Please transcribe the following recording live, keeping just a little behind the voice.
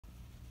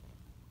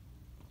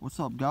What's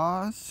up,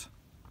 guys?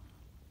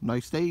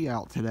 Nice day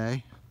out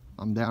today.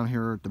 I'm down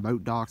here at the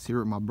boat docks here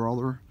with my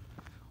brother.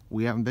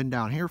 We haven't been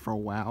down here for a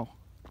while.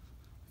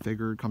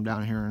 Figured come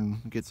down here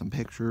and get some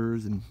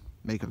pictures and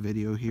make a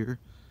video here.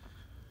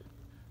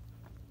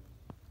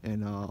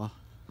 And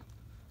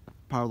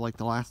probably like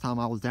the last time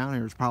I was down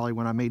here is probably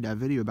when I made that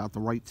video about the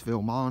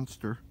Wrightsville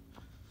monster.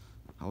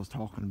 I was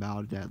talking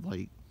about it, that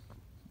like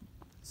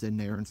it's in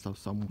there and stuff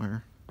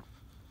somewhere,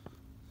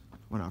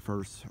 when I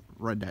first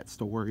read that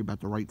story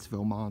about the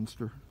Wrightsville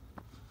monster.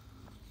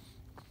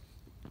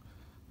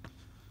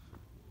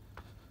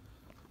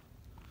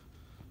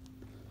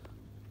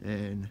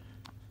 And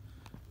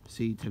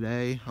see,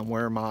 today I'm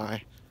wearing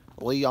my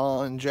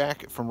Leon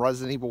jacket from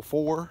Resident Evil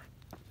 4.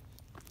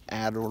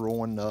 Added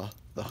on the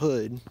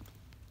hood.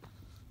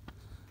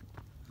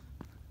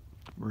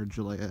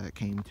 Originally that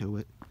came to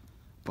it.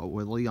 But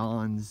with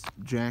Leon's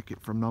jacket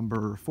from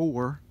number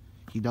 4,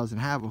 he doesn't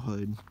have a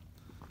hood.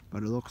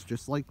 But it looks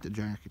just like the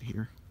jacket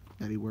here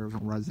that he wears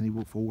on Resident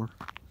Evil 4.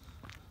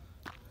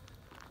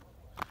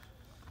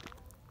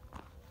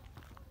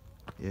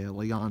 Yeah,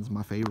 Leon's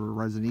my favorite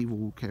Resident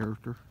Evil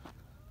character.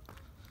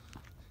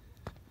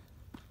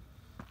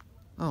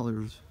 Oh,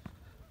 there's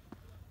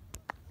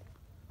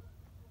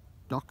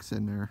ducks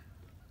in there.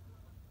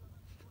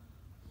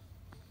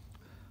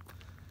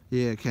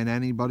 Yeah, can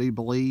anybody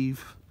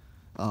believe?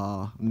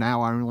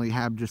 Now I only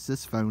have just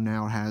this phone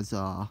now. It has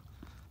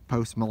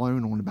Post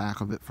Malone on the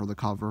back of it for the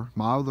cover.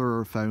 My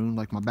other phone,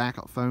 like my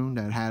backup phone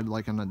that had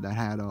like an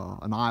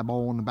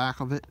eyeball on the back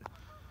of it,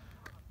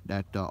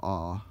 that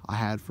I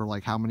had for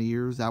like how many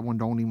years, that one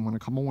don't even want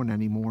to come on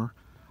anymore.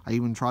 I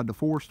even tried to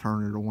force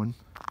turn it on,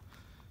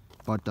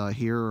 but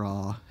here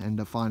and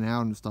to find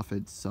out and stuff,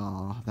 it's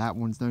that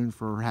one's known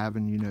for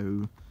having, you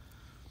know,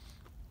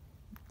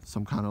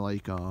 some kind of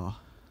like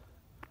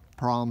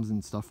problems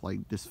and stuff,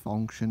 like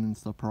dysfunction and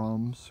stuff,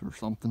 problems or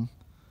something.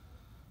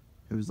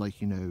 It was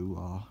like, you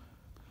know,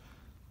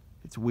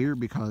 it's weird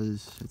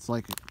because it's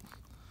like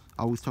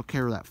I always took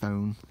care of that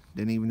phone,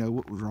 didn't even know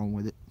what was wrong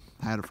with it.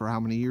 Had it for how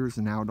many years,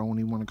 and now it don't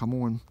even want to come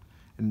on.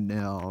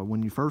 And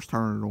when you first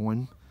turn it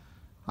on,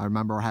 I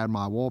remember I had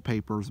my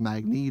wallpapers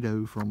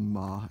Magneto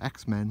from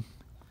X-Men.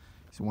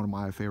 He's one of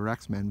my favorite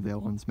X-Men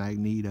villains,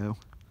 Magneto,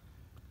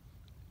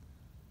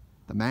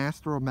 the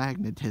master of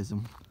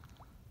magnetism.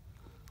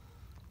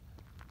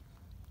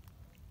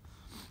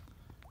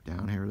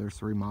 Down here, there's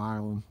 3 Mile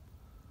Island.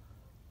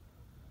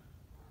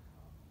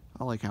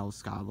 I like how the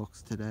sky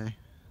looks today.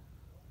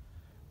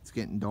 It's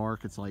getting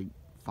dark. It's like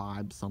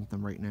 5 something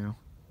right now.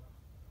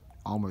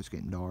 Almost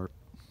getting dark.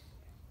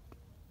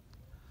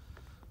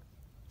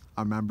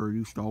 I remember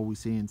used to always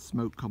seeing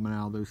smoke coming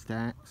out of those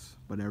stacks,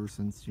 but ever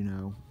since, you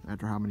know,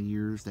 after how many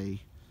years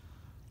they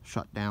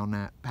shut down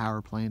that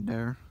power plant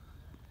there,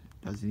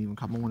 it doesn't even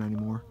come on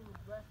anymore.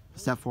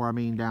 Except for, I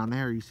mean, down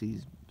there you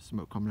see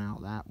smoke coming out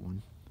of that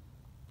one.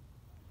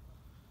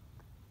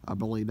 I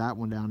believe that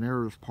one down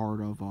there is part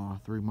of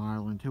 3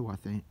 Mile Island too, I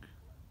think.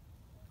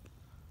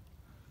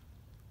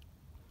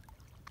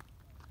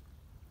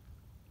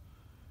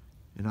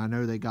 And I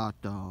know they got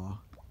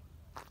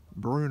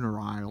Bruner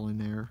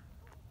Island there,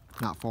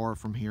 not far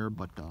from here,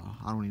 but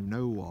I don't even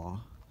know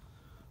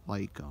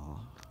like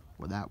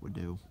what that would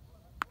do.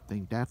 I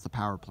think that's a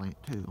power plant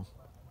too.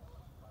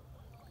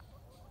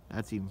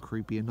 That's even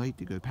creepy at night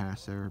to go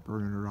past there,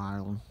 Bruner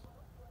Island.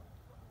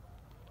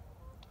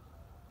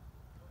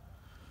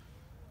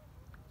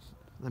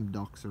 Them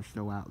ducks are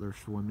still out there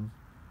swimming.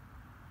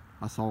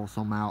 I saw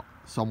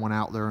someone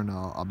out there in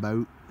a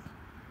boat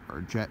or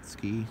a jet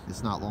ski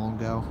just not long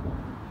ago.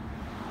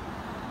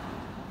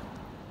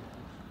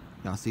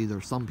 I see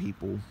there's some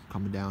people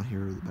coming down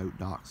here to the boat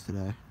docks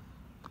today.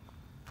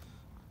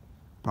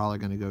 Probably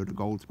going to go to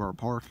Goldsboro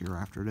Park here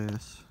after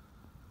this.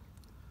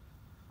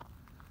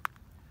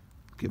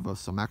 Give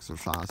us some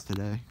exercise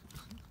today.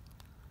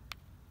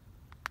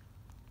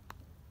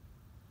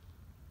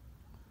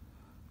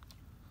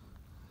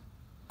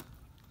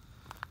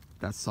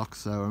 That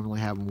sucks though, only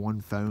having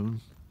one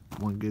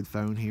good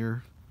phone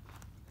here.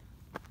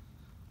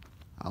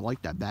 I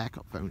like that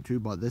backup phone too,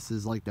 but this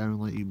is like the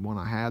only one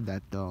I have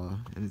that,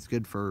 and it's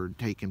good for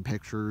taking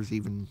pictures,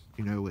 even,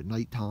 you know, at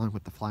nighttime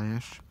with the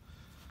flash.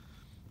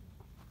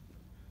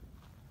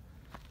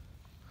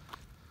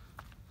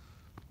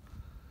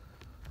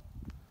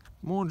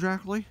 Come on,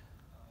 Jackley.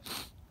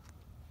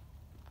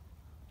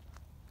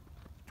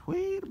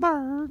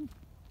 Tweedbird.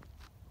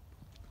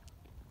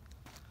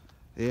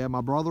 Yeah,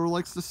 my brother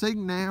likes to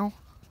sing now.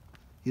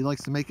 He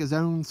likes to make his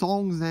own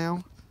songs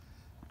now.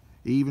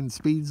 He even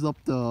speeds up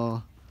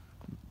the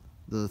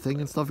thing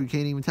and stuff. You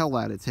can't even tell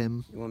that it's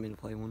him. You want me to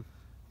play one?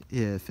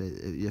 Yeah,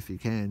 if you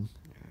can.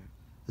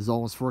 As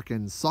long as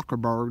frickin'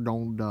 Zuckerberg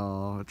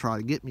don't try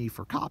to get me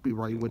for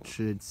copyright, which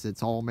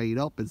it's all made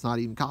up. It's not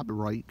even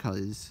copyright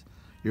because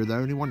you're the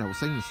only one that will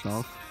sing the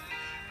stuff.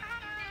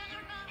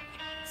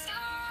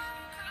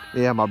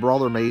 Yeah, my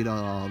brother made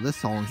this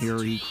song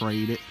here. He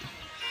created.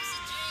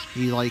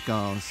 He like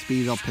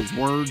speeded up his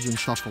words and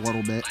stuff a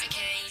little bit.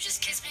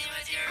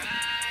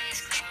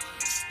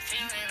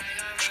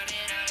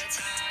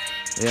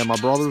 Yeah, my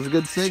brother's a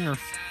good singer.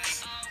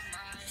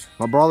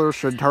 My brother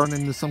should turn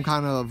into some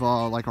kind of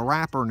like a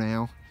rapper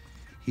now.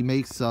 He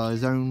makes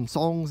his own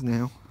songs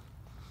now.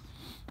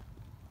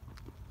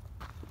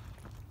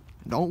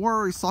 Don't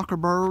worry,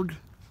 Zuckerberg.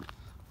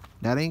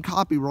 That ain't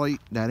copyright.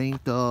 That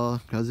ain't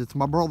because it's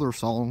my brother's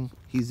song.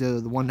 He's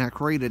the one that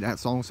created that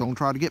song, so don't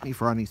try to get me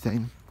for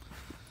anything.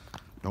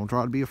 Don't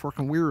try to be a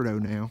freaking weirdo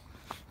now.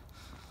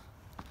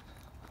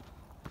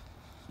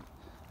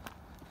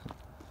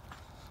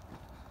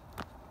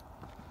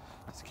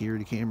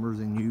 Security cameras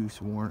in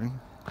use warning.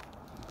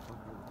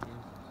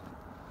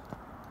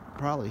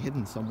 Probably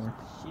hidden somewhere.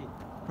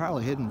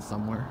 Probably hidden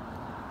somewhere.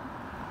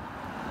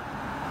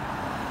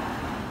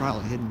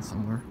 Probably hidden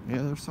somewhere.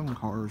 Yeah, there's some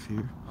cars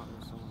here.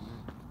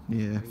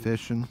 Yeah,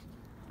 fishing.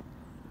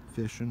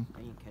 Fishing.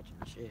 I ain't catching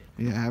shit.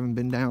 Yeah, I haven't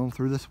been down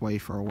through this way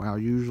for a while.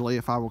 Usually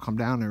if I will come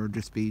down there, it would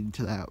just be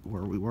to that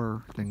where we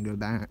were, then go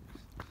back.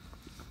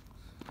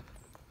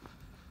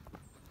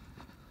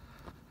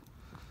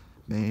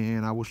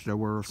 Man, I wish there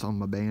were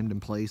some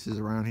abandoned places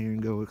around here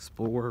and go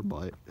explore,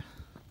 but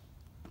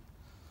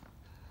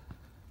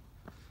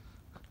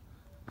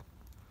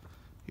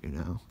you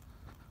know,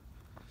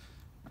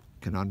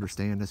 can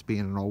understand this being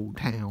an old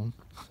town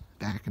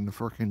back in the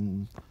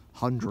frickin'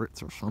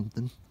 hundreds or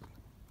something.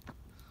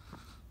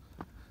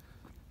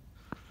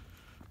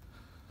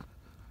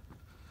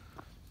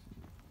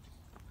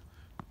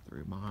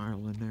 3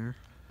 Mile in there.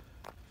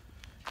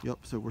 Yep,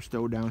 so we're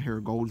still down here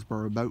at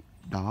Goldsboro Boat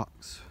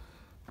Docks.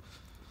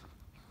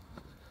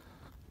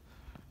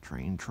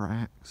 Train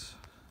tracks.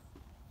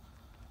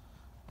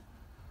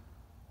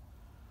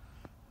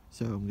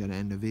 So I'm gonna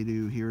end the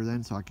video here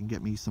then, so I can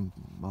get me some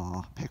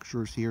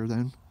pictures here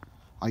then.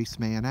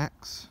 Iceman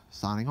X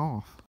signing off.